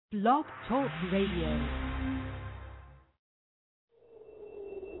Blog Talk Radio.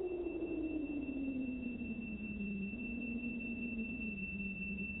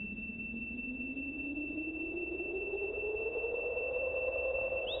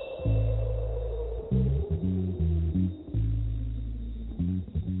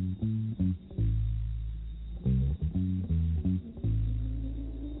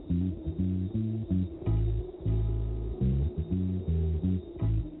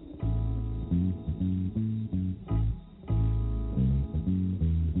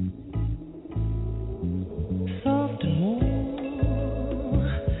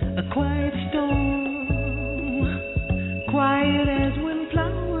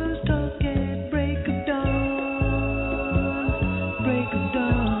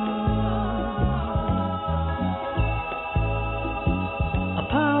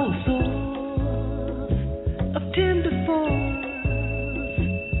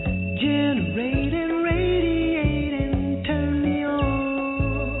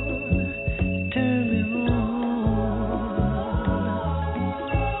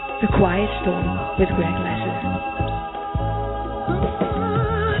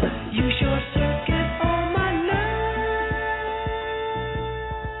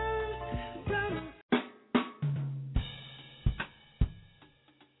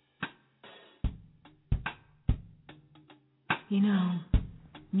 You know,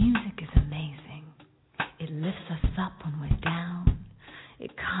 music is amazing. It lifts us up when we're down.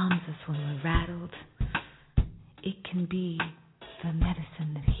 It calms us when we're rattled. It can be the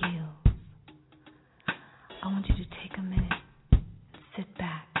medicine that heals. I want you to take a minute and sit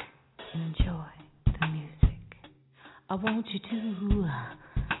back and enjoy the music. I want you to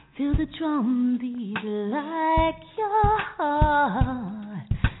feel the drum beat like your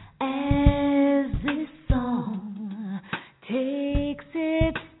heart as this song takes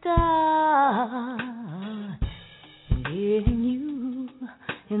its start, getting you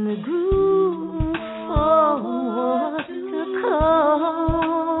in the groove for what's to come.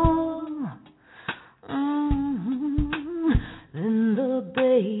 Then the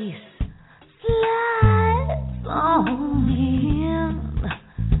bass slides on in,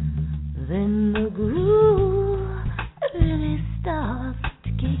 then the groove really starts to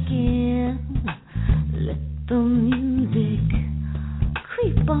kick in. Let the music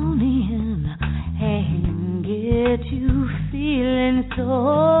creep on in and get you feeling so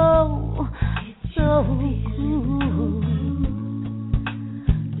good.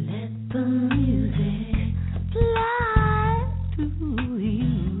 Let the music fly through you.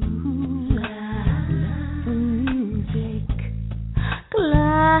 Let the music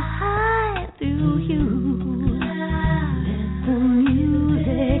glide through you. Let the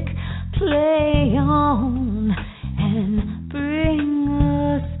music play on and bring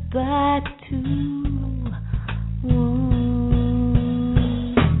us back to one.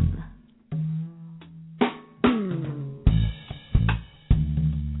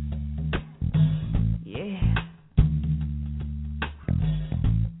 Yeah.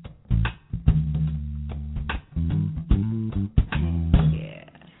 Yeah.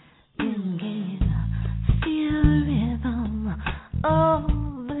 Then feel the rhythm of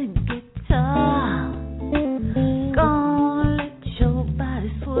the guitar. Gonna let your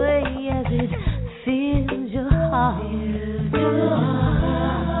body sway as it fills your heart.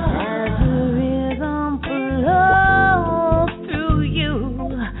 As the rhythm flows through you,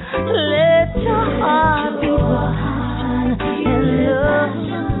 let your heart beat with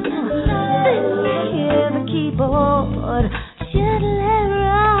passion and love. Then you hear the keyboard gently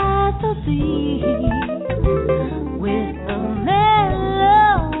ride the beat with the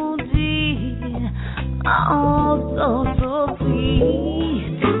melody. Oh, so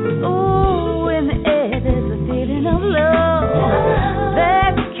sweet. Oh, in the air there's a feeling of love.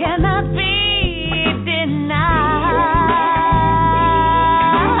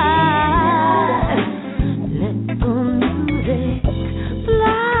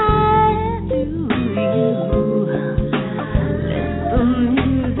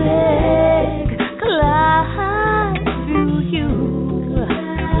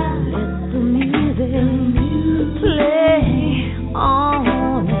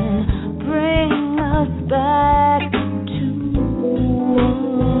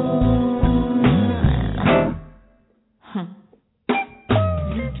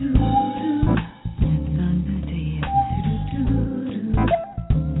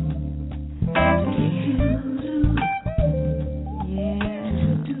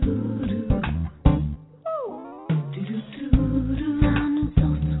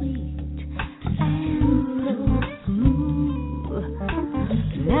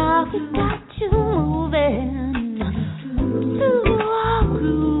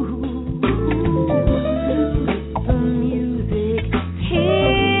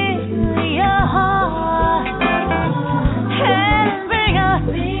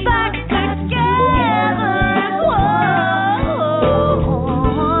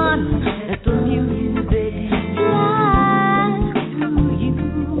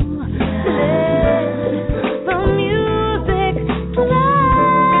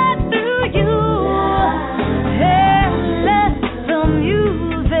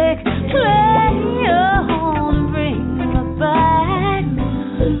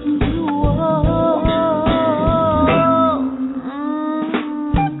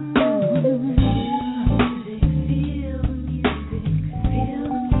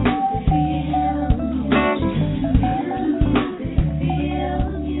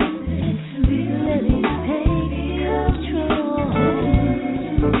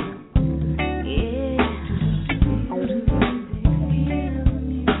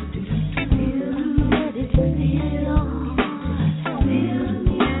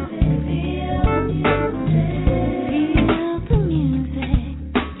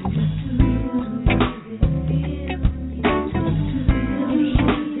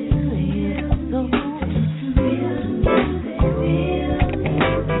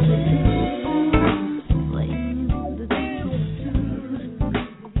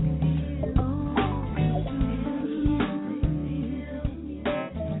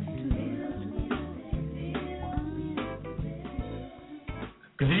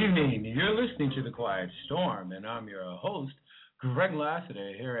 To the Quiet Storm, and I'm your host, Greg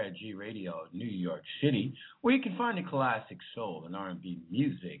Lassiter, here at G Radio, New York City, where you can find the classic soul and R&B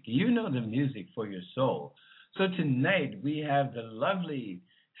music. You know the music for your soul. So tonight we have the lovely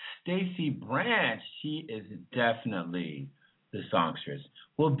STACYE BRANCHE. She is definitely the songstress.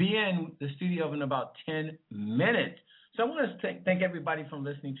 We'll be in the studio in about 10 minutes. So I want to thank everybody for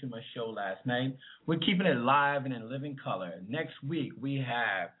listening to my show last night. We're keeping it live and in living color. Next week we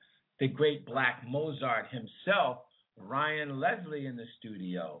have the great Black Mozart himself, Ryan Leslie, in the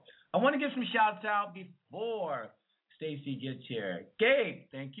studio. I want to give some shouts out before STACYE gets here. Gabe,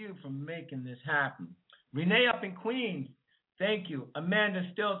 thank you for making this happen. Renee up in Queens, thank you. Amanda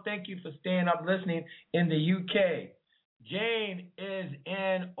Still, thank you for staying up listening in the UK. Jane is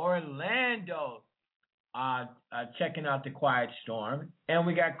in Orlando, checking out the Quiet Storm. And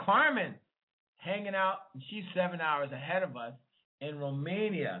we got Carmen hanging out. She's 7 hours ahead of us in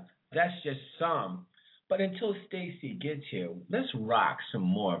Romania. That's just some. But until STACYE gets here, let's rock some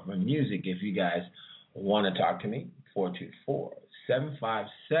more of her music. If you guys want to talk to me,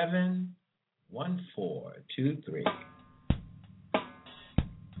 424-757-1423.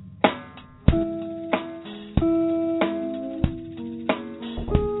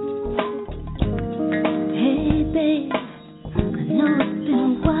 Hey, babe, I know it's been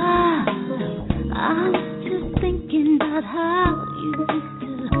a while. I was just thinking about how you used to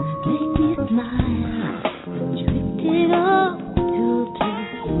make me smile. Drifted off to a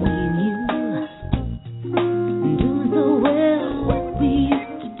place me and you, doing so well what we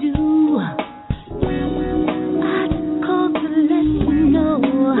used to do. I just called to let you know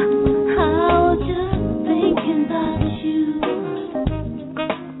how I was just thinking about you.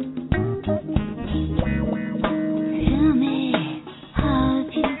 Tell me, how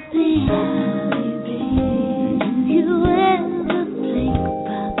have you been? Do you ever think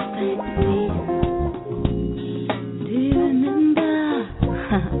about back then? Do you remember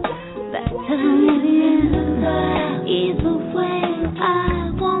that time when either way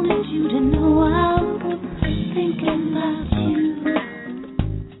I wanted you to know I was thinking about you?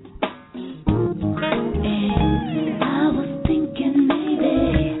 And I was thinking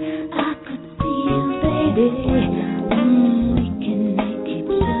maybe I could see you, baby. We can make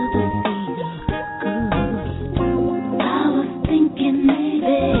each other feel good. I was thinking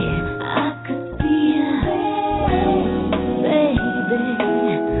maybe I could be a baby.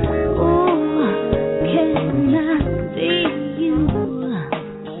 Oh, can I see you?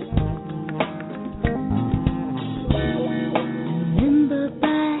 Remember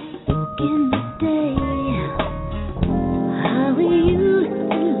back in the day how we used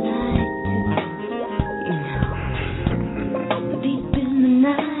to like to,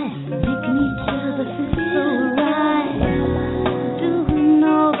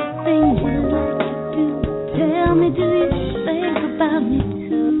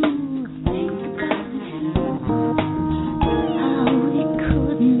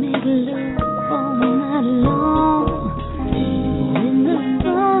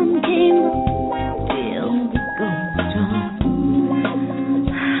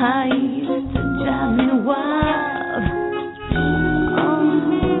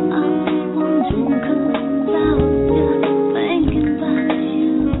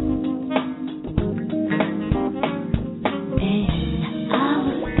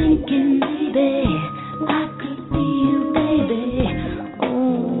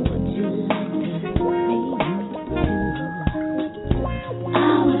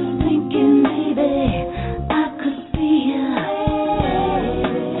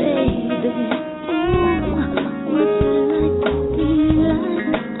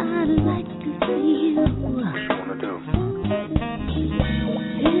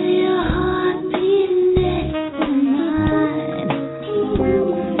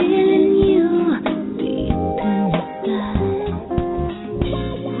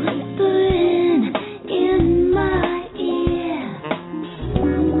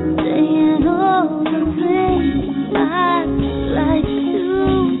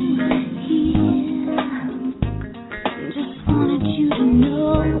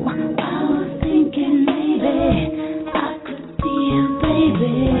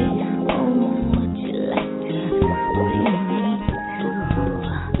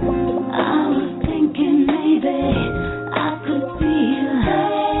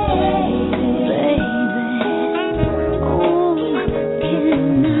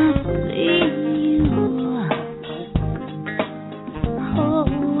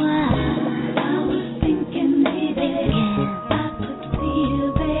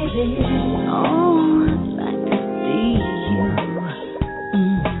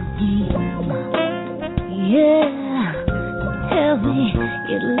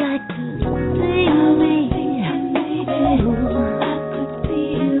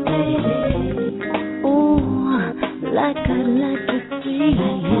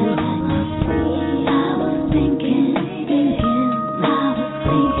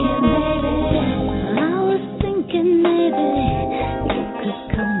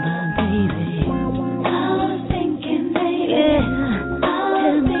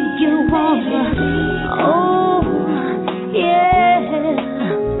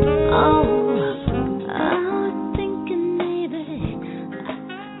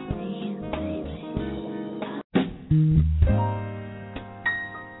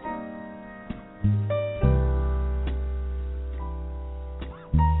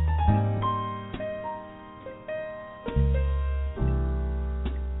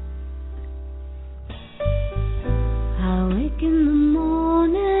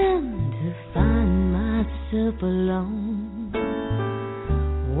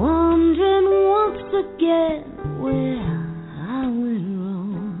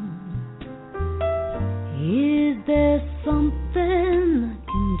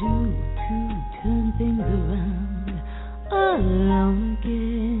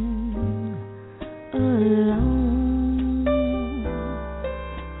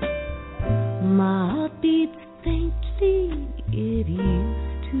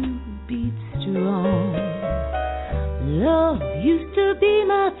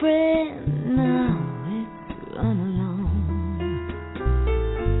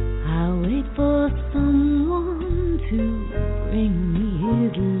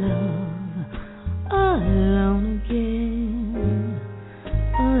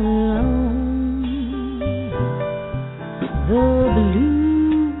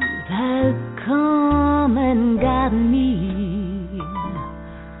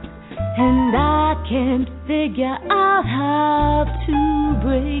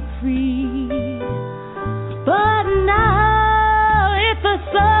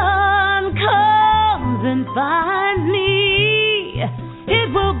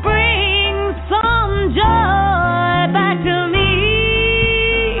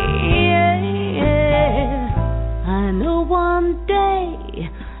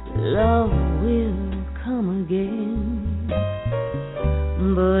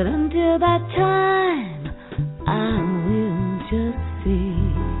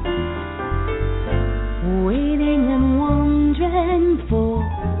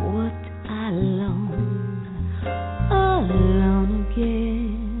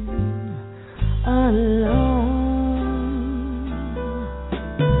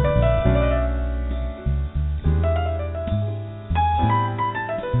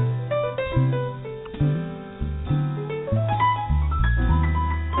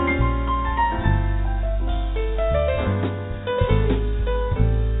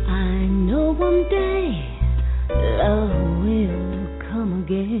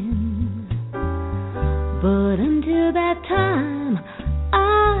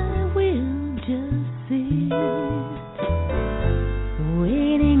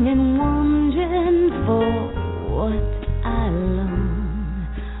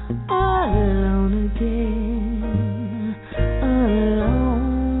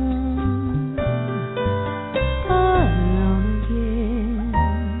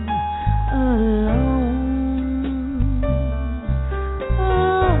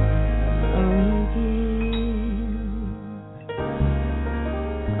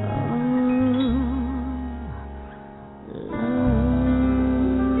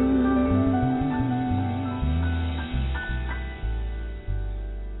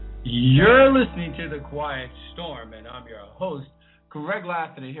 You're listening to The Quiet Storm, and I'm your host, Greg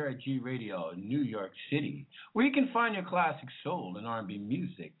Lassiter, here at G Radio, New York City, where you can find your classic soul and R&B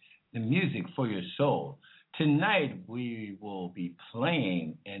music, the music for your soul. Tonight, we will be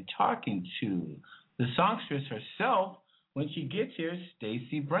playing and talking to the songstress herself when she gets here,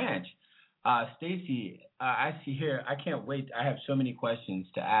 STACYE BRANCHE. STACYE, I see here, I can't wait. I have so many questions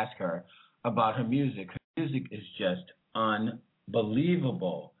to ask her about her music. Her music is just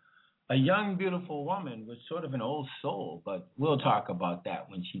unbelievable. A young, beautiful woman with sort of an old soul, but we'll talk about that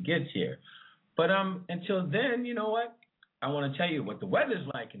when she gets here. But until then, you know what? I want to tell you what the weather's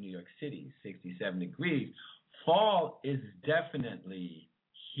like in New York City, 67 degrees. Fall is definitely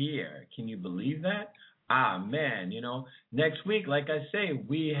here. Can you believe that? Ah, man, next week, like I say,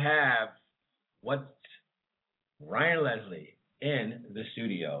 we have Ryan Leslie in the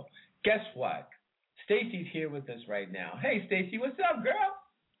studio. Guess what? STACYE's here with us right now. Hey, STACYE, what's up, girl?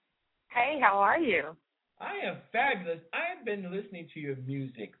 Hey, how are you? I am fabulous. I have been listening to your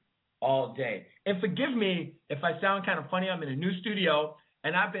music all day. And forgive me if I sound kind of funny. I'm in a new studio,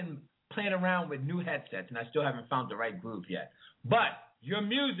 and I've been playing around with new headsets, and I still haven't found the right groove yet. But your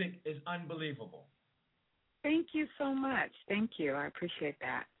music is unbelievable. Thank you so much. Thank you. I appreciate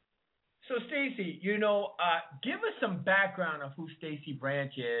that. So, STACYE, give us some background of who STACYE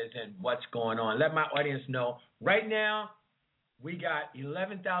BRANCHE is and what's going on. Let my audience know. Right now, we got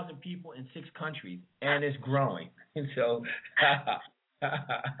 11,000 people in 6 countries, and it's growing. And so,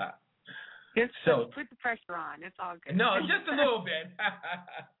 put the pressure on. It's all good. No, just a little bit.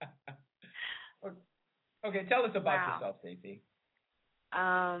 Okay, tell us about yourself, STACYE.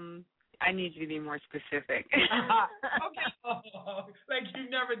 I need you to be more specific. Okay, like you've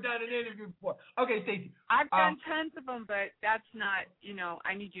never done an interview before. Okay, STACYE. I've done tons of them, but that's not.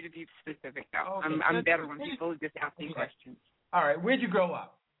 I need you to be specific, though. Okay, I'm better when people just ask me questions. All right, where'd you grow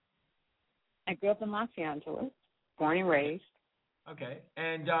up? I grew up in Los Angeles, born and raised. Okay,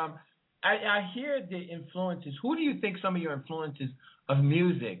 and I hear the influences. Who do you think some of your influences of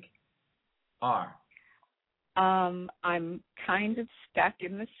music are? I'm kind of stuck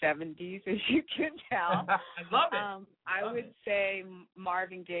in the 70s, as you can tell. I love it. I would say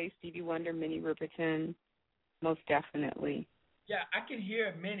Marvin Gaye, Stevie Wonder, Minnie Riperton, most definitely. Yeah, I can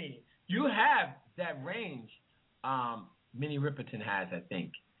hear Minnie. You have that range. Minnie Riperton has, I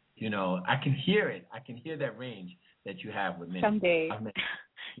think. I can hear it. I can hear that range that you have with Minnie. Some days.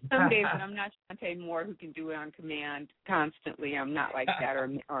 Some days, but I'm not Shantae Moore who can do it on command constantly. I'm not like that, or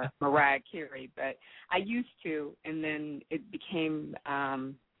Mariah Carey, but I used to, and then it became,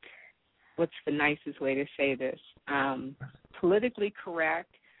 what's the nicest way to say this, politically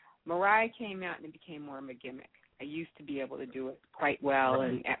correct. Mariah came out and it became more of a gimmick. I used to be able to do it quite well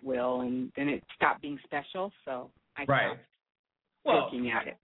and at will, and then it stopped being special, so I stopped looking at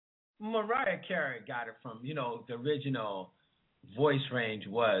it. Mariah Carey got it from, the original voice range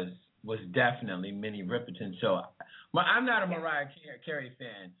was definitely Minnie Riperton. So I'm not a Mariah Carey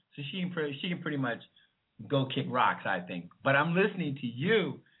fan, so she can pretty much go kick rocks, I think. But I'm listening to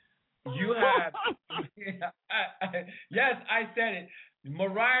you. You have, yes, I said it.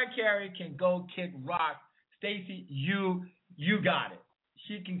 Mariah Carey can go kick rocks. STACYE, you got it.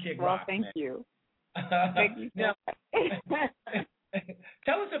 She can kick rocks. Well, thank you. Thank you. Now,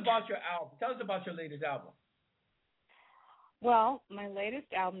 tell us about your album. Tell us about your latest album. Well, my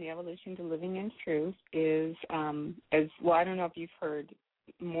latest album, The Evolution to Living in Truth, is as well. I don't know if you've heard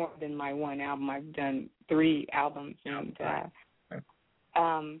more than my one album. I've done 3 albums, and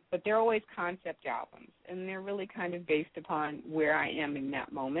but they're always concept albums, and they're really kind of based upon where I am in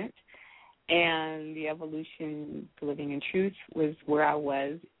that moment. And The Evolution to Living in Truth was where I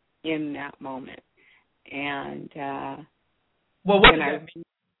was in that moment. And well, what does that mean?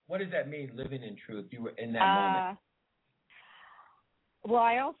 What does that mean, living in truth? You were in that moment. Well,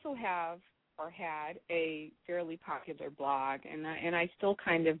 I also have or had a fairly popular blog, and I still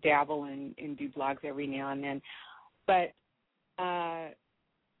kind of dabble and do blogs every now and then. But I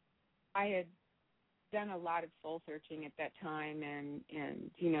had done a lot of soul searching at that time, and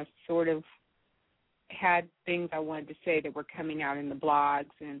sort of had things I wanted to say that were coming out in the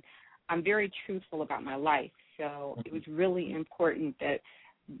blogs, and I'm very truthful about my life, so it was really important that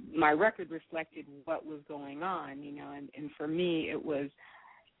my record reflected what was going on, and for me it was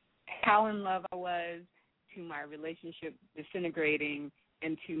how in love I was, to my relationship disintegrating,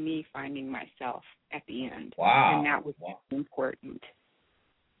 and to me finding myself at the end. Wow. And that was important.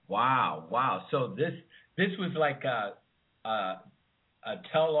 Wow. So this was like a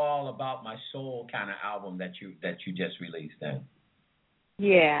tell-all about my soul kind of album that you just released then.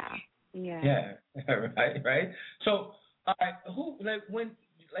 Yeah. Right. So, when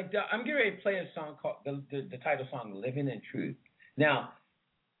I'm getting ready to play a song called the title song "Living in Truth." Now,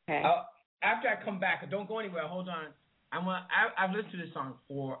 Okay. after I come back, don't go anywhere. Hold on. I've listened to this song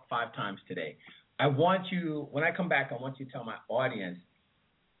 4 or 5 times today. I want you, when I come back, I want you to tell my audience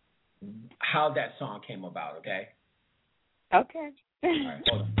how that song came about. Okay. Okay. All right.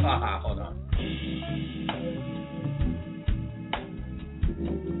 Hold on. Hold on.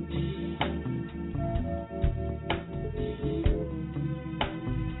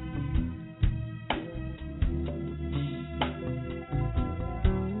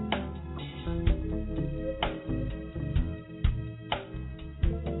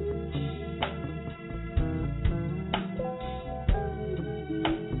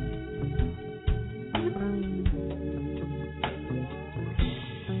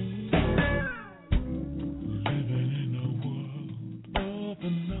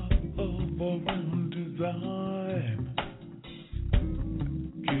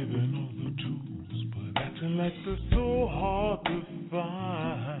 Like they're so hard to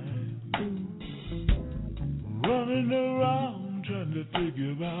find, running around trying to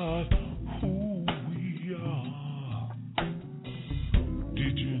figure out who we are.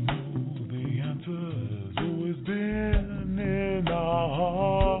 Did you know the answer's always been in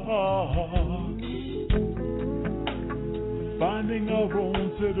our hearts? Finding our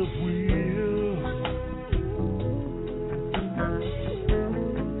own set of wheels,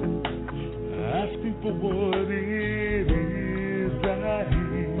 asking for what it is that is.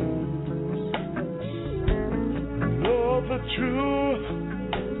 Know the truth,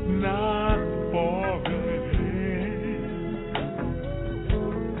 not forgetting.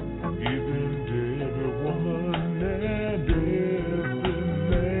 Giving to every woman and every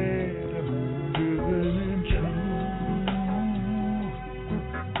man, living in truth.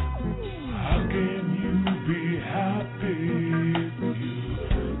 How can you be happy if you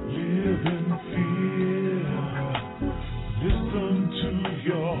live in fear? Listen to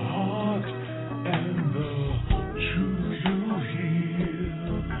your heart and the truth you hear.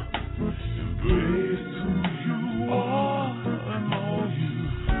 Embrace who you are and all you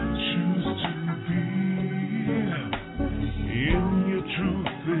choose to be. In your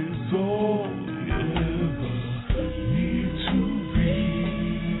truth is all you ever need to be.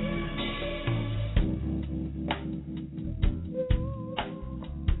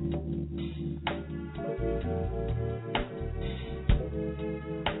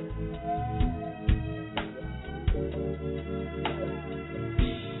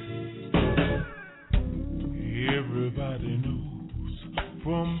 Everybody knows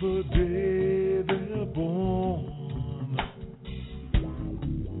from the day they're born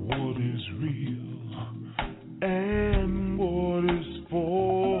what is real and what is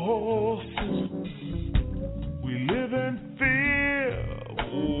false. We live in fear of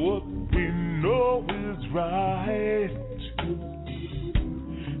what we know is right,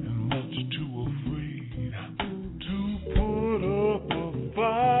 and much too afraid to put up a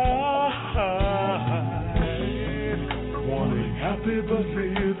fight. Wanting happy but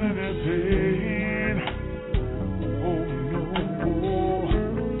living in pain. Oh no.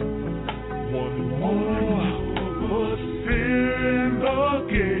 Wanting more but fear in the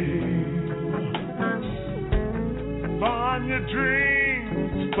game. Find your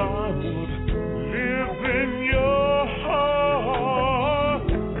dreams, find what lives in your heart.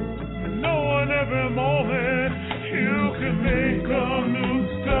 Knowing every moment you can make a new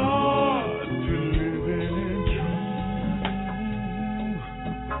start.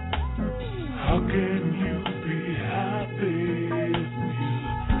 How can you be happy if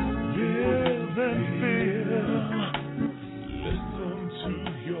you live in fear? Listen to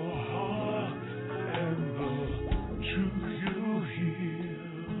your heart and the truth you hear.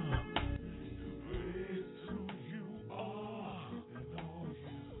 Embrace who you are and all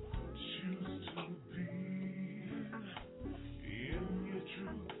you choose to be. In your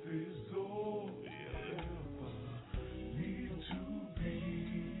truth is all you ever need to be.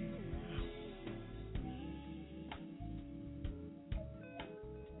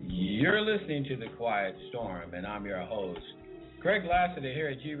 You're listening to The Quiet Storm, and I'm your host, Greg Lassiter, here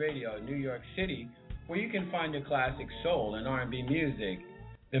at G Radio, New York City, where you can find your classic soul and R&B music,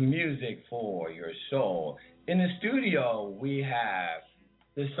 the music for your soul. In the studio, we have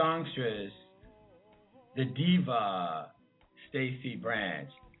the songstress, the diva, STACYE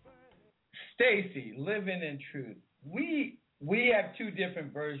BRANCHE. STACYE, Living in Truth. We have 2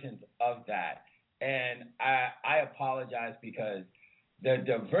 different versions of that, and I apologize because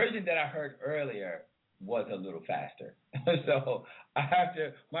the version that I heard earlier was a little faster. So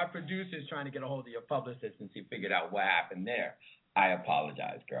my producer's trying to get a hold of your publicist and see figured out what happened there. I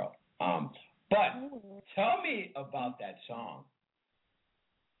apologize, girl. But tell me about that song.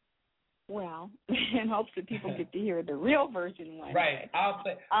 Well, in hopes that people get to hear the real version one Right. day. I'll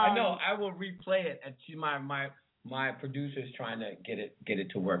play. I know. I will replay it. And my producer's trying to get it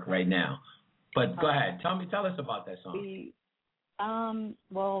to work right now. But go ahead. Tell us about that song.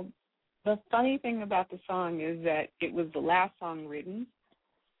 Well, the funny thing about the song is that it was the last song written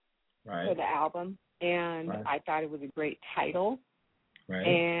for the album, and I thought it was a great title. Right.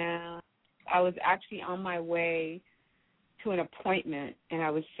 And I was actually on my way to an appointment, and I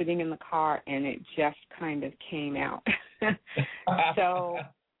was sitting in the car, and it just kind of came out. So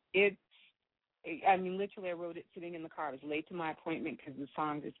literally I wrote it sitting in the car. I was late to my appointment because the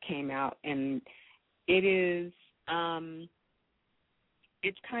song just came out, and it is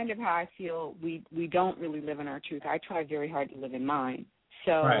it's kind of how I feel we don't really live in our truth. I try very hard to live in mine.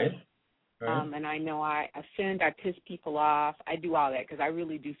 So, and I know I offend, I piss people off, I do all that because I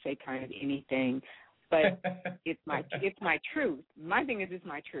really do say kind of anything, but it's my truth. My thing is it's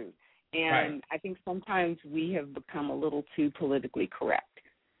my truth, and I think sometimes we have become a little too politically correct.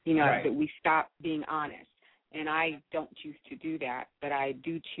 That we stop being honest. And I don't choose to do that, but I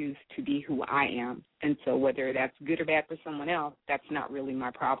do choose to be who I am. And so whether that's good or bad for someone else, that's not really my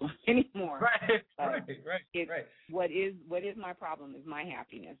problem anymore. Right. What is my problem is my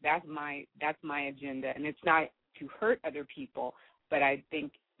happiness. That's my agenda. And it's not to hurt other people, but I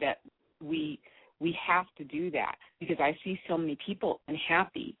think that we have to do that because I see so many people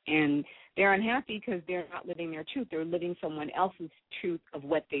unhappy, and they're unhappy because they're not living their truth. They're living someone else's truth of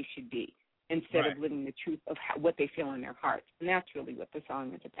what they should be, instead of living the truth of what they feel in their hearts. And that's really what the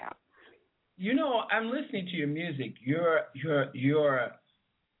song is about. I'm listening to your music. You're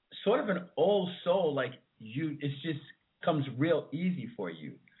sort of an old soul, like it just comes real easy for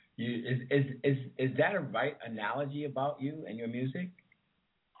you. Is that a right analogy about you and your music?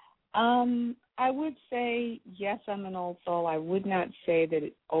 I would say, yes, I'm an old soul. I would not say that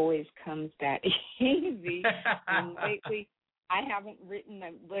it always comes that easy. And lately, I haven't written,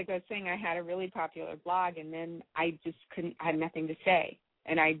 like I was saying, I had a really popular blog, and then I just I had nothing to say.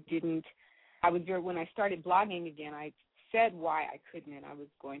 And when I started blogging again, I said why I couldn't, and I was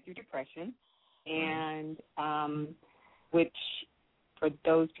going through depression, and which, for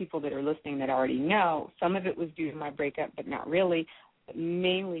those people that are listening that already know, some of it was due to my breakup, but not really, but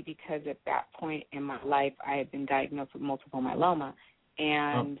mainly because at that point in my life, I had been diagnosed with multiple myeloma,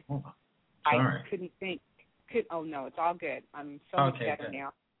 and I couldn't think. Oh, no, it's all good. I'm so much better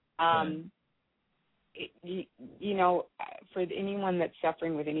now. For anyone that's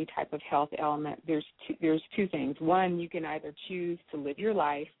suffering with any type of health element, there's two things. One, you can either choose to live your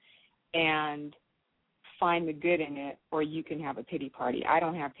life and find the good in it, or you can have a pity party. I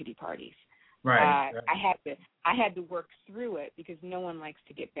don't have pity parties. I had to work through it because no one likes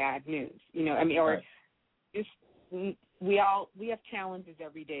to get bad news. We have challenges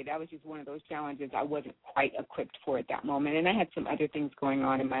every day. That was just one of those challenges I wasn't quite equipped for at that moment, and I had some other things going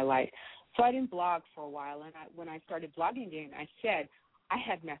on in my life. So I didn't blog for a while, and when I started blogging again, I said I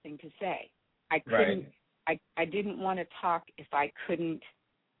had nothing to say. I couldn't. I didn't want to talk if I couldn't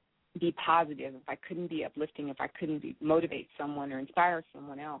be positive, if I couldn't be uplifting, if I couldn't motivate someone or inspire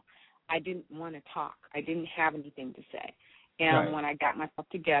someone else. I didn't want to talk. I didn't have anything to say. And when I got myself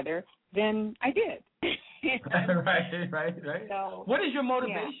together, then I did. Right. So, what is your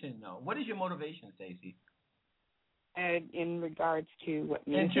motivation, though? What is your motivation, Stacye? In regards to what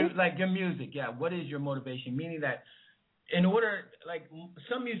music? Into, like, your music, yeah. What is your motivation? Meaning that in order, like,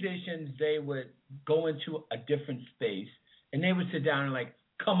 some musicians, they would go into a different space, and they would sit down and, like,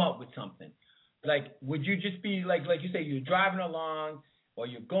 come up with something. Like, would you just be, like you say, you're driving along, or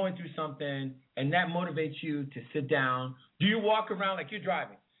you're going through something, and that motivates you to sit down? Do you walk around like you're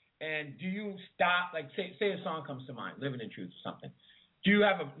driving, and do you stop? Like, say a song comes to mind, "Living in Truth" or something. Do you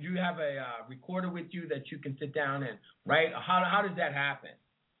have a recorder with you that you can sit down and write? How does that happen?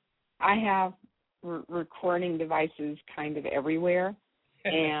 I have recording devices kind of everywhere,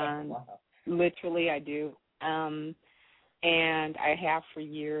 and literally I do, and I have for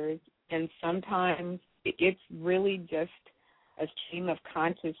years. And sometimes it's really just a stream of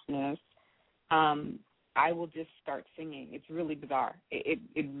consciousness. I will just start singing. It's really bizarre. It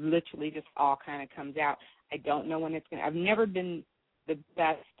literally just all kind of comes out. I don't know when it's going to. I've never been the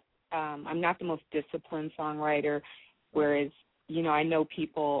best. I'm not the most disciplined songwriter, whereas, I know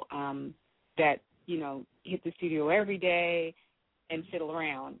people that, hit the studio every day and fiddle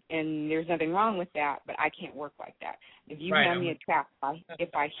around, and there's nothing wrong with that, but I can't work like that. If you hand me a track,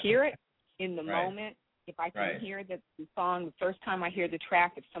 if I hear it in the moment, if I can hear the song the first time I hear the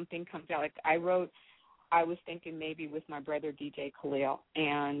track, if something comes out, like I wrote I was thinking maybe with my brother DJ Khalil,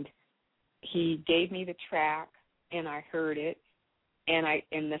 and he gave me the track, and I heard it, and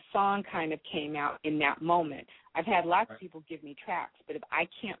the song kind of came out in that moment. I've had lots of people give me tracks, but if I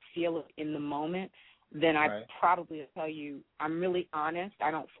can't feel it in the moment, then I probably tell you I'm really honest.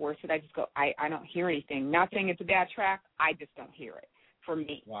 I don't force it. I just go, I don't hear anything. Not saying it's a bad track. I just don't hear it for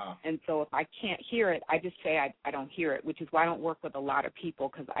me. Wow. And so if I can't hear it, I just say I don't hear it, which is why I don't work with a lot of people,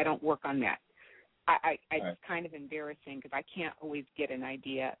 because I don't work on that. It's kind of embarrassing because I can't always get an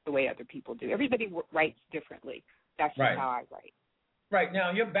idea the way other people do. Everybody writes differently. That's just how I write. Right.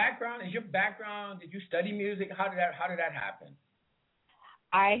 Now, did you study music? How did that happen?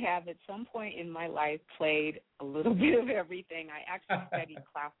 I have at some point in my life played a little bit of everything. I actually studied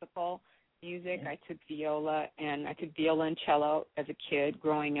classical music. I took viola and cello as a kid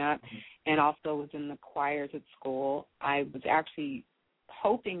growing up, and also was in the choirs at school. I was actually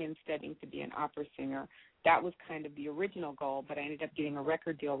hoping and studying to be an opera singer. That was kind of the original goal, but I ended up getting a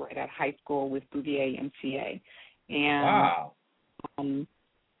record deal right at high school with Bouvier MCA. And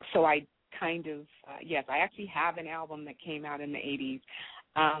so I kind of, I actually have an album that came out in the 80s.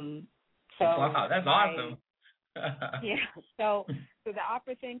 Wow, that's awesome. So the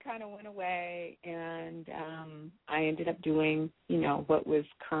opera thing kind of went away, and I ended up doing, what was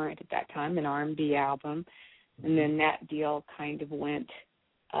current at that time, an R&B album, and then that deal kind of went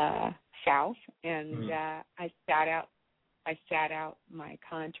south, and I sat out my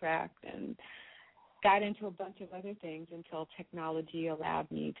contract and got into a bunch of other things until technology allowed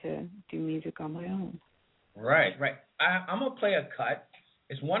me to do music on my own. Right. I'm going to play a cut.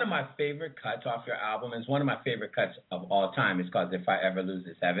 It's one of my favorite cuts off your album. It's one of my favorite cuts of all time. It's called If I Ever Lose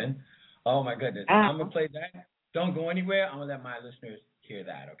This Heaven. Oh, my goodness. I'm going to play that. Don't go anywhere. I'm going to let my listeners hear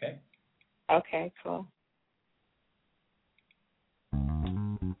that, okay? Okay, cool.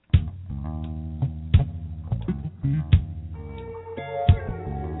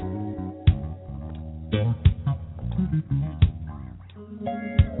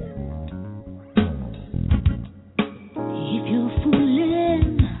 If you're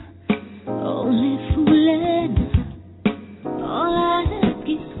fooling, only fooling, all I ask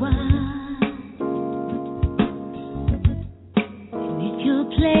is why. And if you're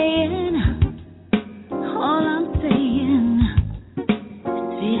playing, all I'm saying,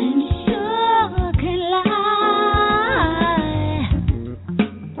 feeling sure can't lie.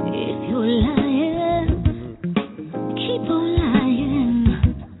 If you're lying, keep on lying.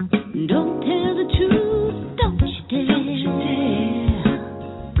 Don't tell the truth, don't you dare.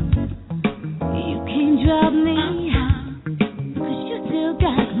 You can't drop me, 'cause you still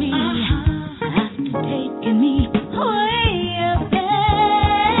got me. After taking me way up there.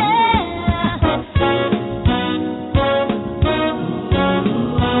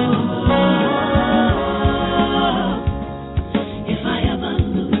 If I ever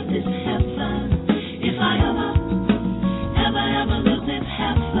lose this heaven, if I ever lose this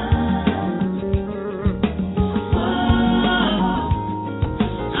heaven,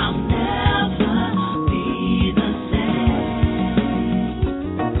 I'll never be the same.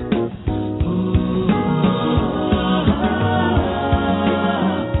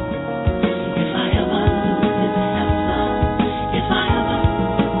 If I ever lose this heaven, if I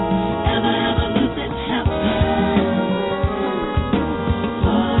ever lose this heaven,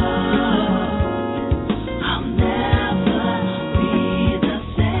 I'll never be the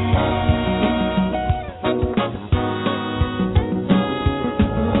same.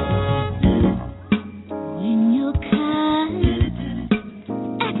 When you're kind,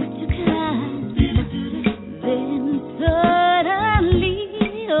 extra kind, then suddenly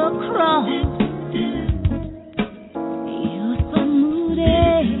you're cross. You're so moody,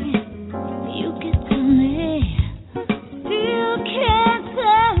 you get to me, still can't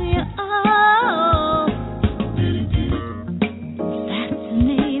tell you all.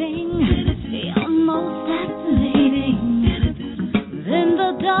 Fascinating, almost fascinating, then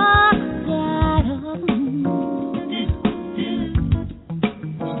the dark side of the moon.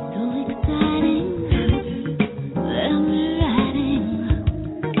 So exciting that I'm writing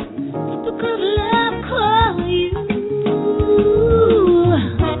typical love call you.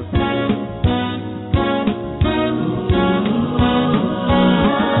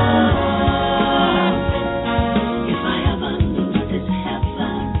 If I ever lose this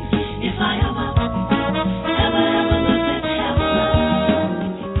heaven, if I ever lose this heaven,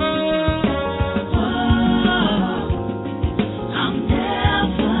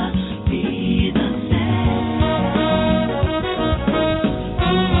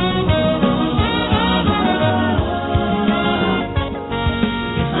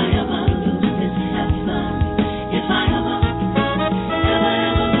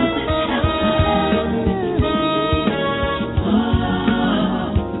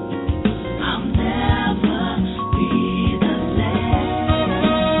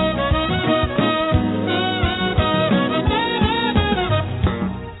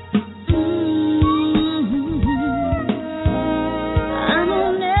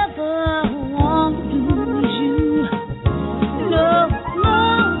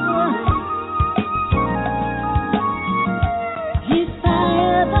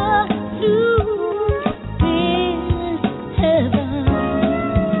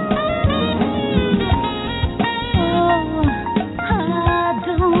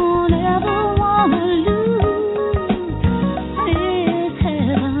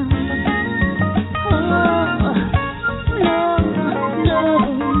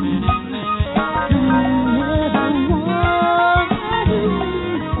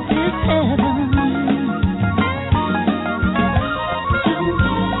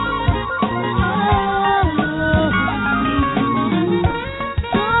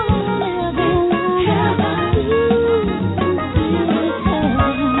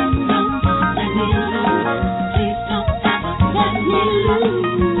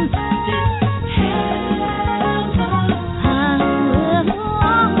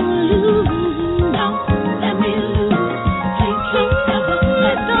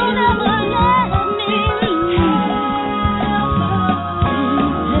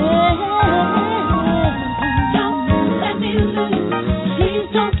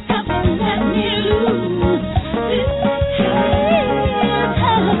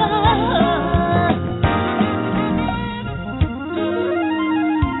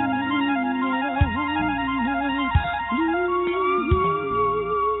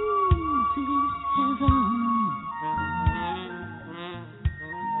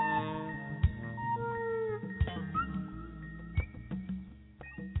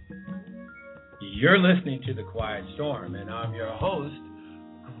 You're listening to The Quiet Storm, and I'm your host,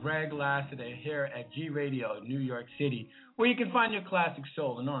 Greg Lassiter, here at G Radio, New York City, where you can find your classic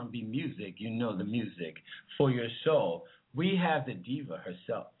soul and R&B music. You know the music for your soul. We have the diva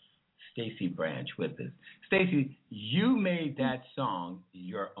herself, STACYE Branch, with us. STACYE, you made that song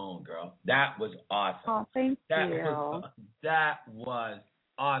your own, girl. That was awesome. Oh, thank you. That was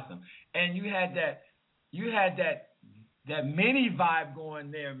awesome. And you had that mini vibe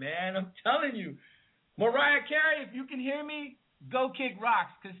going there, man. I'm telling you. Mariah Carey, if you can hear me, go kick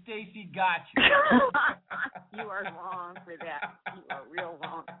rocks, because STACYE got you. You are wrong for that. You are real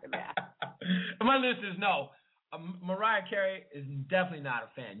wrong for that. My listeners know, Mariah Carey is definitely not a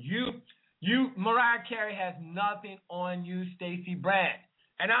fan. Mariah Carey has nothing on you, STACYE Branch.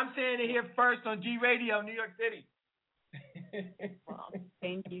 And I'm saying it here first on G Radio, New York City. Well,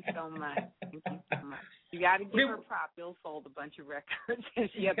 thank you so much. Thank you so much. You got to give her props. Bill sold a bunch of records.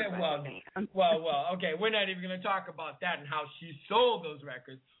 She has a bunch of fans. Well, okay. We're not even going to talk about that and how she sold those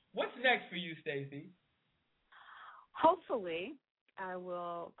records. What's next for you, STACYE? Hopefully, I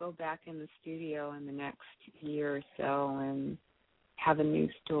will go back in the studio in the next year or so and have a new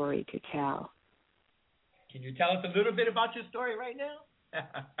story to tell. Can you tell us a little bit about your story right now?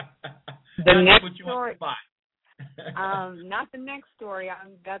 The next story. Not the next story.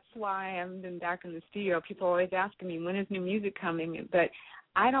 That's why I haven't been back in the studio. People are always asking me, when is new music coming? But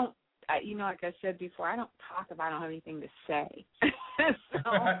I don't, like I said before, I don't talk if I don't have anything to say. So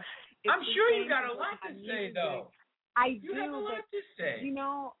I'm sure you got a lot to say, though. You have a lot to say.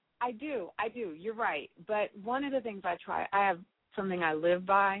 I do. You're right. But one of the things I have something I live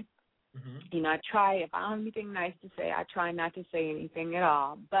by. Mm-hmm. I try, if I don't have anything nice to say, I try not to say anything at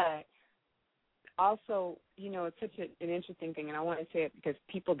all. But also, it's such an interesting thing, and I want to say it because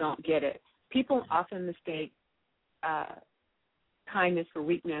people don't get it. People often mistake kindness for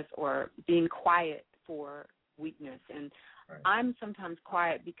weakness or being quiet for weakness. And right. I'm sometimes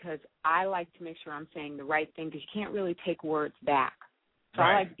quiet because I like to make sure I'm saying the right thing, because you can't really take words back. So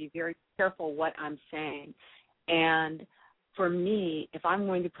right. I like to be very careful what I'm saying. And for me, if I'm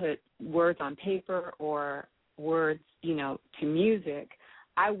going to put words on paper or words, to music,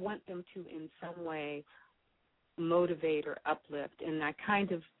 I want them to in some way motivate or uplift. And I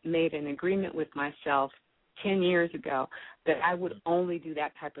kind of made an agreement with myself 10 years ago that I would only do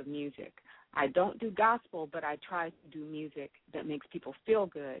that type of music. I don't do gospel, but I try to do music that makes people feel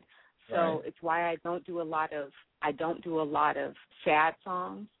good. So right. It's why I don't do a lot of sad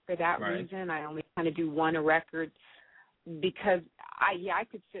songs for that right. reason. I only kind of do one a record, because I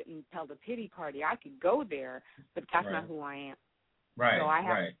could sit and tell the pity party. I could go there, but that's right. not who I am. Right. So I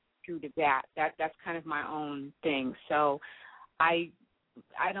have to be true to that. That's kind of my own thing. So I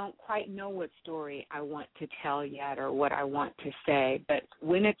don't quite know what story I want to tell yet or what I want to say, but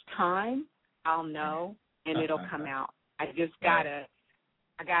when it's time, I'll know and it'll come out. I just gotta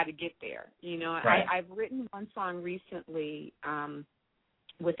get there. Right. I've written one song recently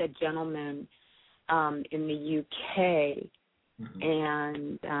with a gentleman in the UK, mm-hmm.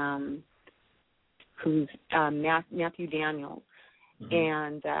 and who's Matthew Daniels. Mm-hmm.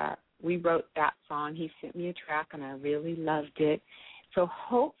 And we wrote that song. He sent me a track, and I really loved it. So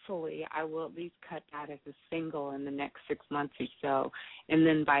hopefully I will at least cut that as a single in the next 6 months or so. And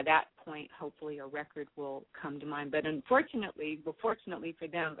then by that point, hopefully a record will come to mind. But fortunately for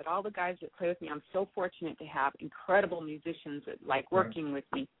them, but all the guys that play with me, I'm so fortunate to have incredible musicians that like working with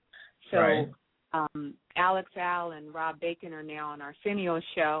me. So right. Alex Al and Rob Bacon are now on Arsenio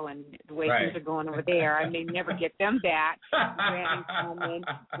show, and the way right. things are going over there, I may never get them back. Brandon Coleman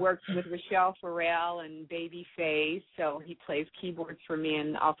works with Rochelle Farrell and Babyface, so he plays keyboards for me,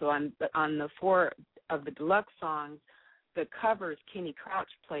 and also on the 4 of the deluxe songs, the covers Kenny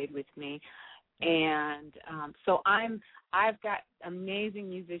Crouch played with me, and so I've got amazing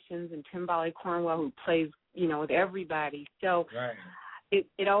musicians, and Timbali Cornwell who plays with everybody. So. Right.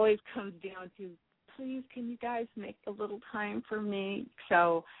 It always comes down to, please, can you guys make a little time for me?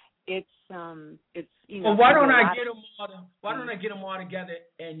 So it's Well, why don't I get them all together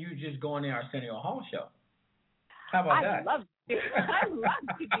and you just go on the Arsenio Hall show? How about that? I'd love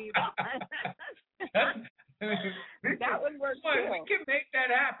to do that. That would work too. We can make that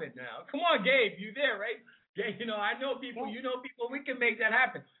happen now. Come on, Gabe, you there, right? Yeah, I know people. You know people. We can make that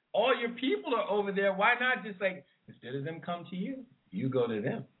happen. All your people are over there. Why not just instead of them come to you, you go to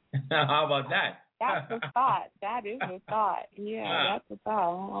them? How about that? That's a thought. That is a thought. Yeah, that's a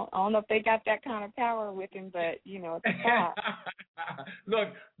thought. I don't know if they got that kind of power with him, but, it's a thought.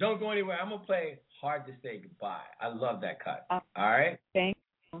 Look, don't go anywhere. I'm going to play Hard to Say Goodbye. I love that cut. All right? Thank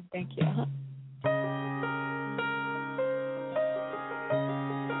you.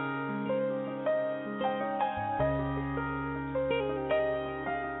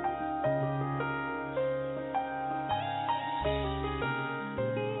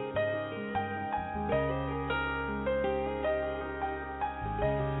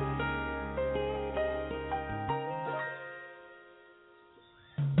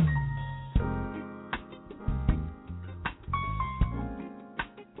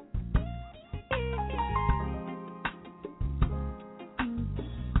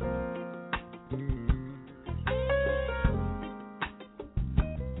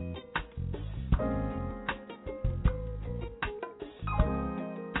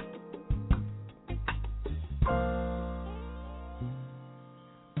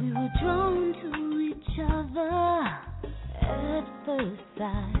 other at first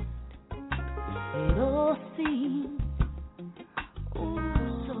sight. It all seems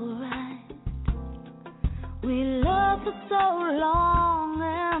so right. We loved for so long,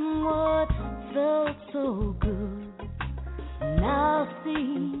 and what felt so good now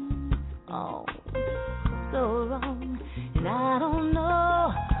seems so wrong. And I don't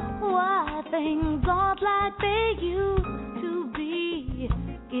know why things aren't like they used to be.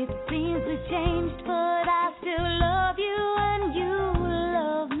 It seems we changed, but I still love you and you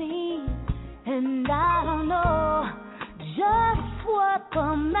love me. And I don't know just what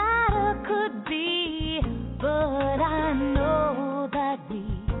the matter could be, but I know that we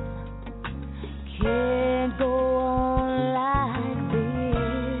can't go on like this.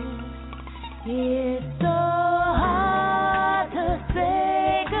 It's so hard to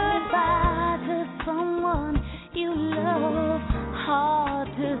say goodbye to someone you love, hard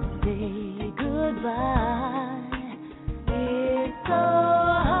to say goodbye. It's so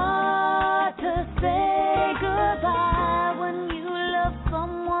hard to say goodbye when you love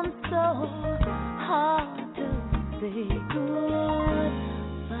someone so hard to say goodbye.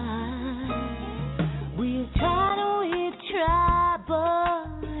 We've tried and we've tried, but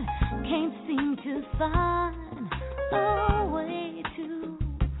can't seem to find a way to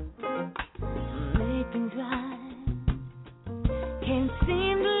make things right. Can't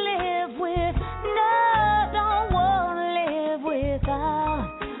seem to live with, no, don't wanna live without,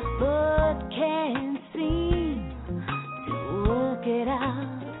 but can't seem to work it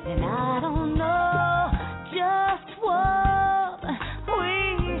out. And I don't know just what we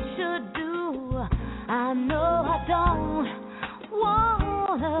should do. I know I don't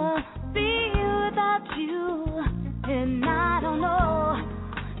wanna be without you. And I don't know,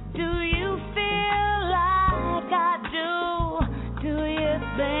 do you feel like I do? Do you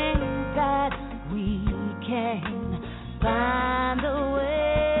think that we can find a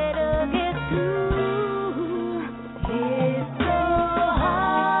way to get through? It's so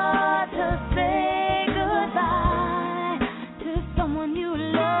hard to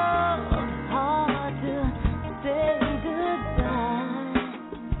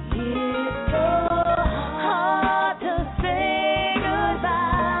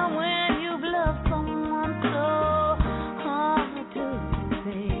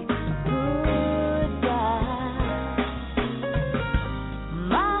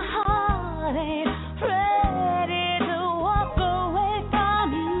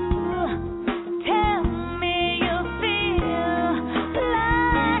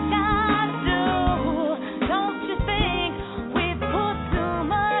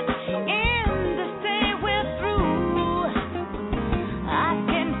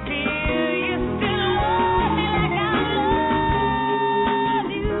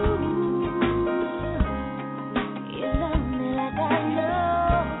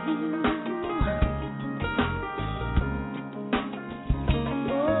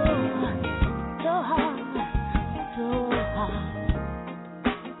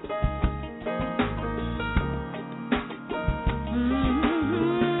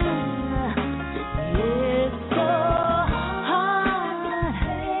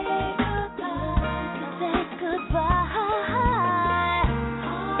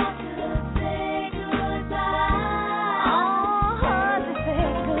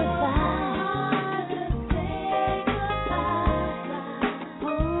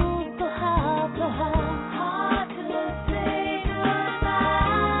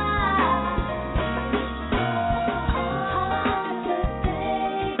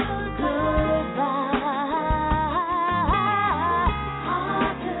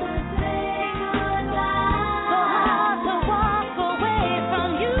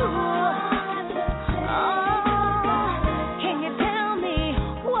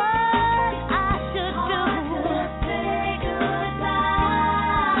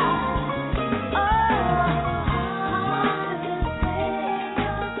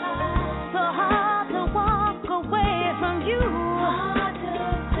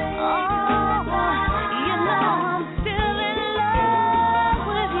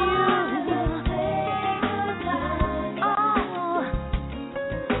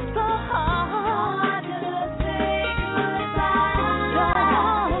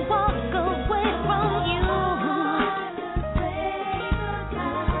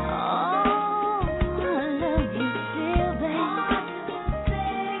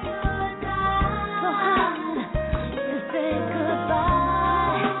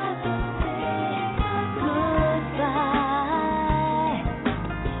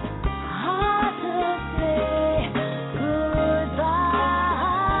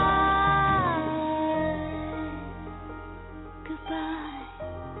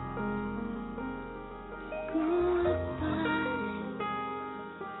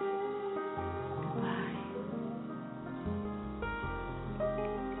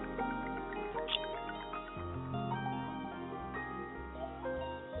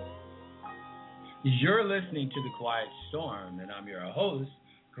You're listening to The Quiet Storm, and I'm your host,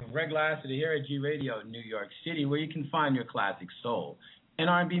 Greg Lassiter, here at G Radio, New York City, where you can find your classic soul and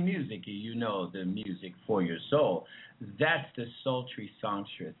R&B music. You know, the music for your soul. That's the sultry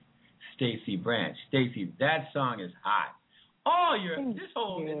songstress, STACYE BRANCHE. STACYE, that song is hot. This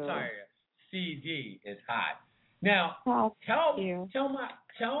whole entire CD is hot. Now, tell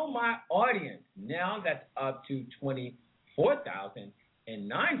my audience, now that's up to 24,000 in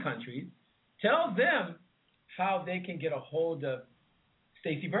 9 countries, tell them how they can get a hold of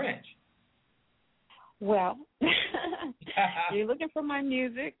STACYE BRANCHE. Well, you're looking for my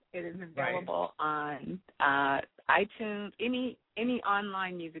music. It is available on iTunes, any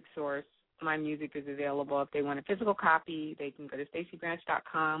online music source. My music is available. If they want a physical copy, they can go to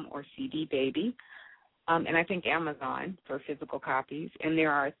stacyebranche.com or CD Baby, and I think Amazon for physical copies. And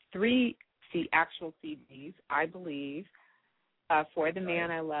there are 3 actual CDs, I believe, For the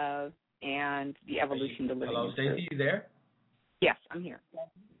Man I Love and The Evolution to Living. Hello, STACYE, you there? Yes, I'm here.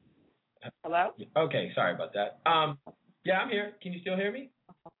 Hello? Okay, sorry about that. Yeah, I'm here. Can you still hear me?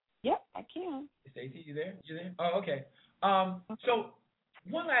 Yep, I can. STACYE, you there? Oh, okay. So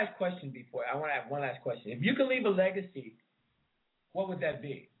one last question before. I want to have one last question. If you could leave a legacy, what would that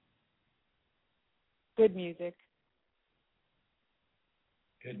be? Good music.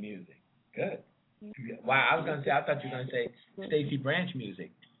 Good music. Good. Wow, I thought you were going to say STACYE BRANCHE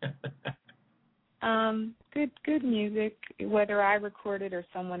music. Good music, whether I record it or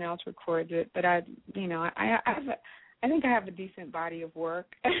someone else records it. But I think I have a decent body of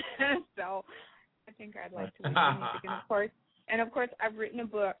work, so I think I'd like to leave music. And of course, I've written a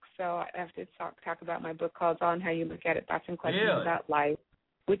book, so I have to talk about my book called On How You Look at It, Thoughts and Questions About Life,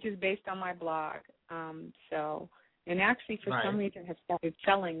 which is based on my blog. And actually, for some reason, has started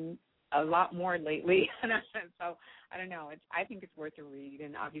selling a lot more lately. So I don't know. I think it's worth a read,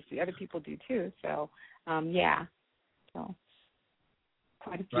 and obviously other people do too. So yeah. So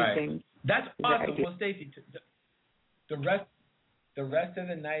quite a few things. That's awesome. Well, STACYE, the rest of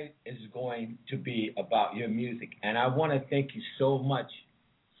the night is going to be about your music, and I want to thank you so much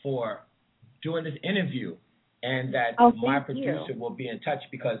for doing this interview, and that my producer will be in touch,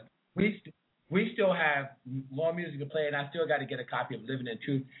 because we still have more music to play, and I still got to get a copy of Living in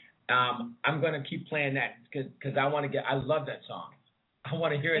Truth. I'm going to keep playing that because I love that song. I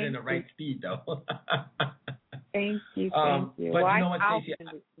want to hear it in the right speed, though. Thank you. But you know what,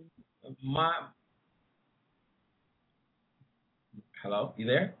 STACYE? Hello? You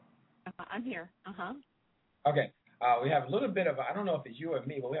there? I'm here. Okay. We have a little bit of I don't know if it's you or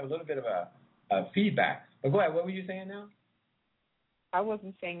me, but we have a little bit of a feedback. But go ahead. What were you saying now? I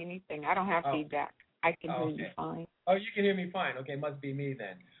wasn't saying anything. I don't have feedback. I can hear you fine. Oh, you can hear me fine. Okay, must be me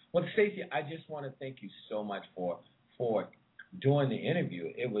then. Well, STACYE, I just want to thank you so much for doing the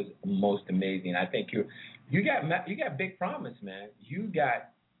interview. It was most amazing. I think you got big promise, man. You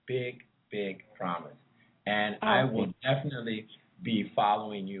got big promise, and I will definitely be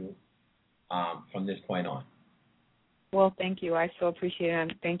following you from this point on. Well, thank you. I so appreciate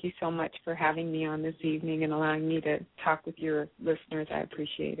it. Thank you so much for having me on this evening and allowing me to talk with your listeners. I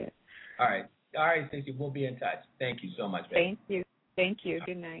appreciate it. All right, STACYE, we'll be in touch. Thank you so much, baby. Thank you.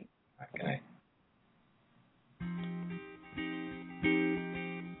 Good night. All right, good night.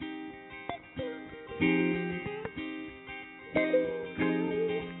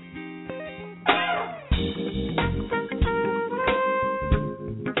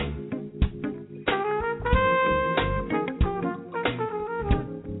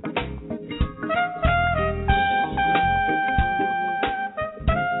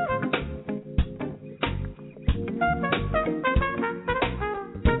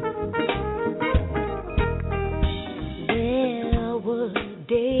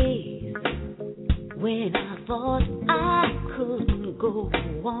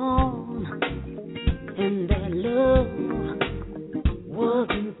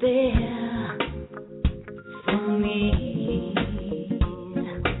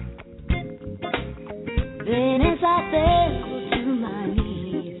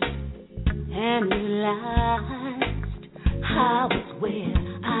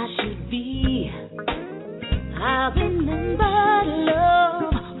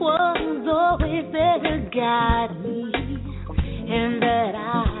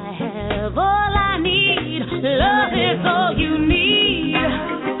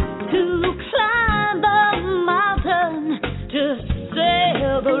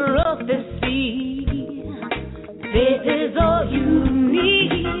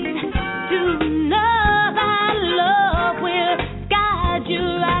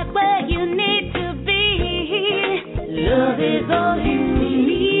 Love is all you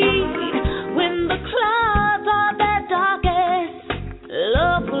need when the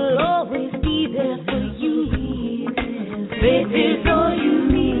there for you. Faith is all you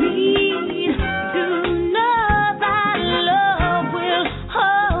need to know that love will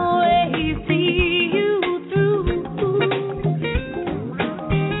always see you through.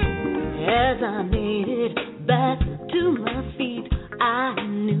 As I made it back to my feet, I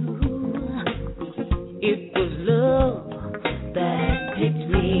knew it was love that picked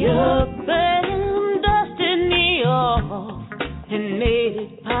me up and dusted me off and made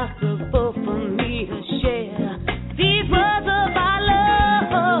it possible for me to share these words of our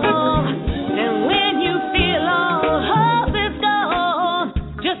love. And when you feel all hope is gone,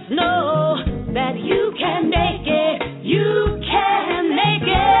 just know that you can make it. You can make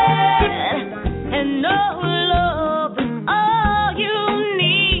it. And know love is all you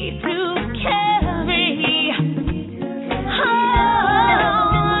need to carry. Oh,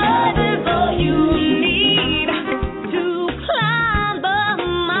 love is all you need to climb the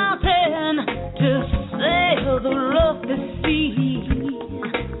mountain, to sail the roughest sea.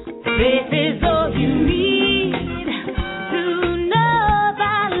 Faith is all you need to know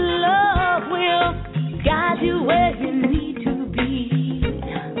that love will guide you where you need to be.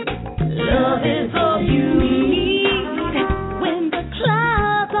 Love is all you need when the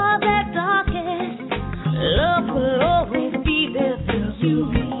clouds are their darkest. Love will always be there for you.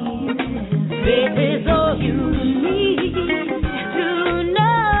 Faith is all you need to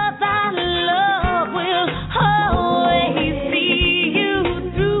know that love will always see you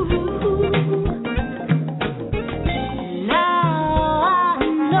through. Now I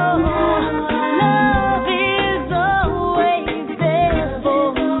know love is always there for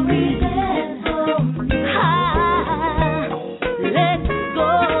me. I let go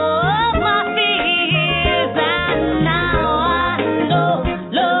of my fears, and now I know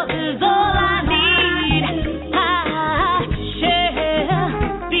love is all I need. I share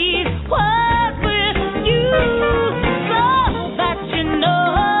these words with you so that you know.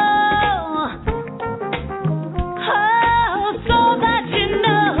 Oh, so that you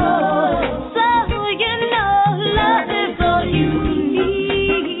know. So you know love is all you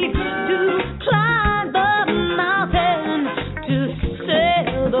need to climb the mountain, to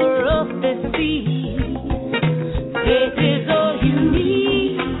sail the roughest sea. Faith is all you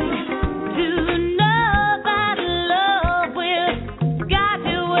need to know that love will guide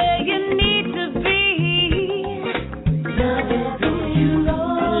you where you need to be. Love is all you love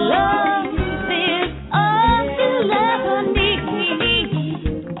is all you'll ever need.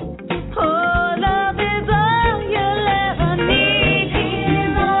 Oh, love is all you'll ever need.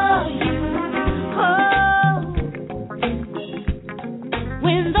 Oh,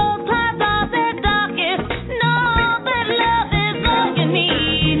 when those clouds are their darkest, know that love is all you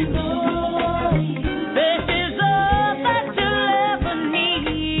need. This is all that you'll ever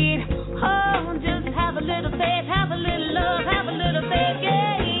need. Oh, just have a little faith, have a little love, have a little faith,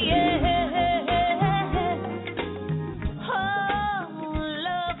 yeah, yeah. Oh,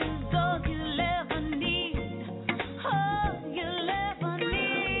 love is all you'll ever need. Oh, you'll ever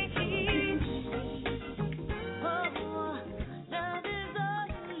need. Oh, love is all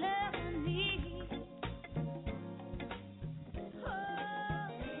you'll ever need.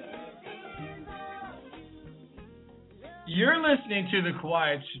 You're listening to The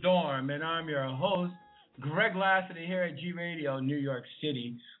Quiet Storm, and I'm your host, Greg Lassiter, here at G Radio, New York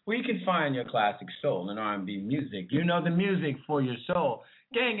City, where you can find your classic soul and R&B music. You know, the music for your soul.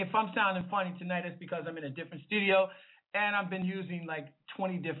 Gang, if I'm sounding funny tonight, it's because I'm in a different studio, and I've been using like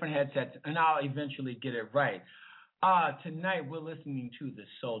 20 different headsets, and I'll eventually get it right. Tonight, we're listening to the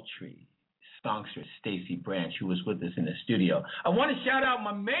sultry songstress STACYE Branch, who was with us in the studio. I want to shout out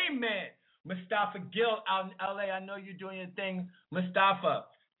my main man, Mustafa Gill, out in LA. I know you're doing your thing. Mustafa,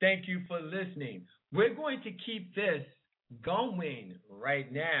 thank you for listening. We're going to keep this going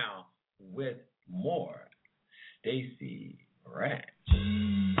right now with more STACYE Branch.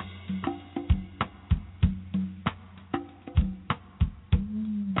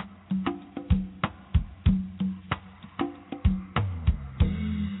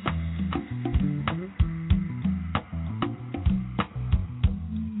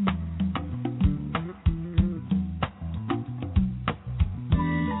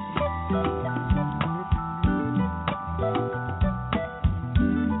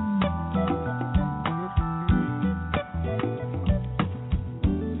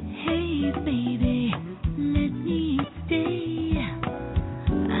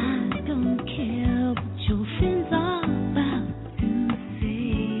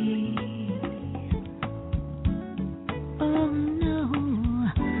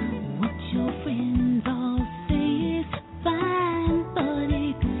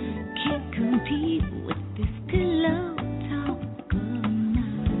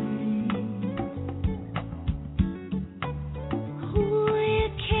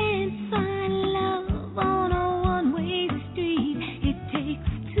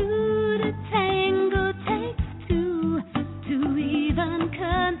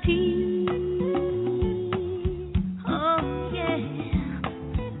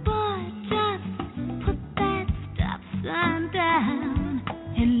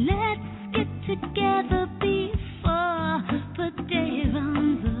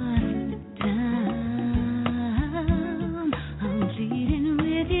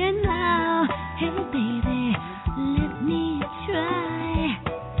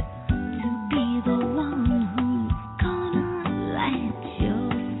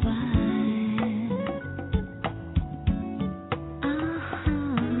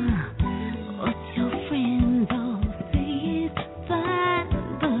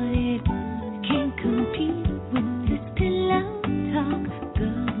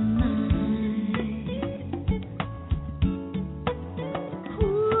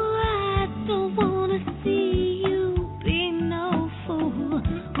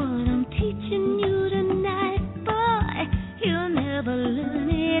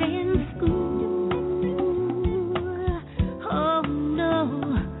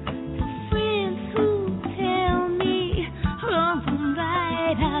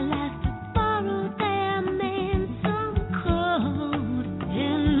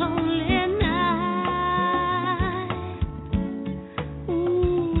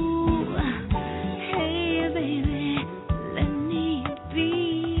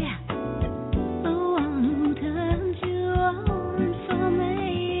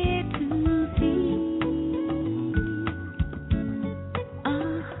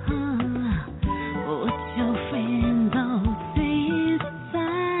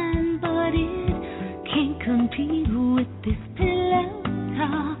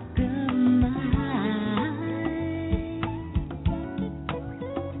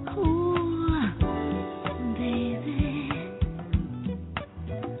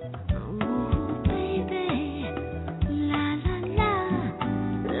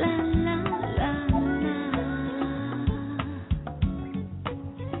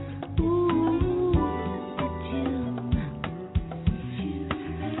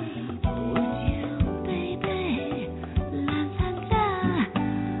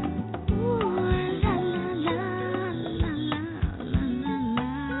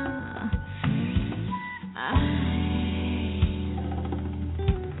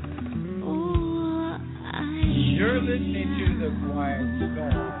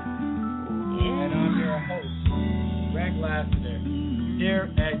 Lassiter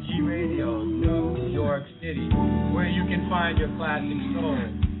here at G Radio, New York City, where you can find your classic soul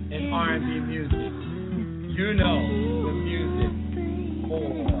and R&B music. You know, the music for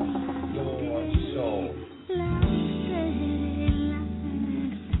your soul.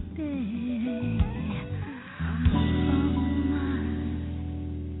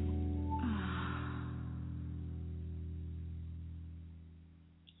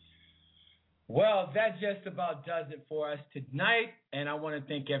 Well, that just about does it for us tonight, and I want to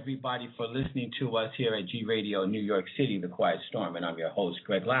thank everybody for listening to us here at G Radio, New York City, The Quiet Storm, and I'm your host,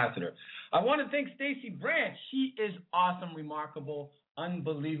 Greg Lassiter. I want to thank STACYE Branch. She is awesome, remarkable,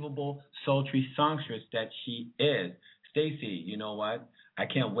 unbelievable, sultry songstress that she is. STACYE, you know what? I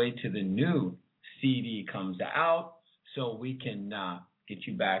can't wait till the new CD comes out so we can get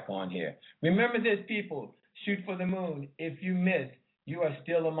you back on here. Remember this, people. Shoot for the moon. If you miss, you are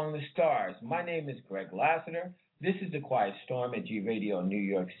still among the stars. My name is Greg Lassiter. This is The Quiet Storm at G Radio, New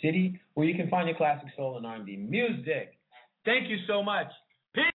York City, where you can find your classic soul and R&B music. Thank you so much.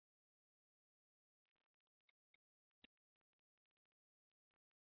 Peace.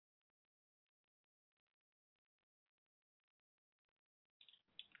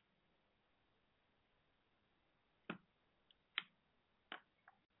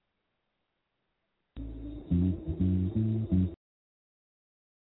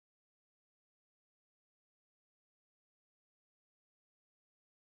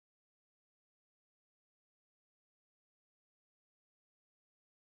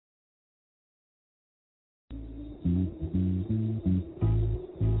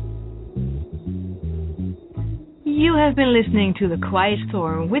 You have been listening to The Quiet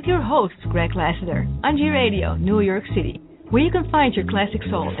Storm with your host, Greg Lassiter, on G Radio, New York City, where you can find your classic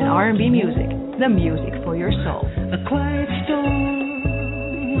soul and R&B music, the music for your soul. A quiet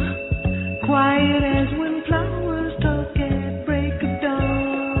storm, quiet as when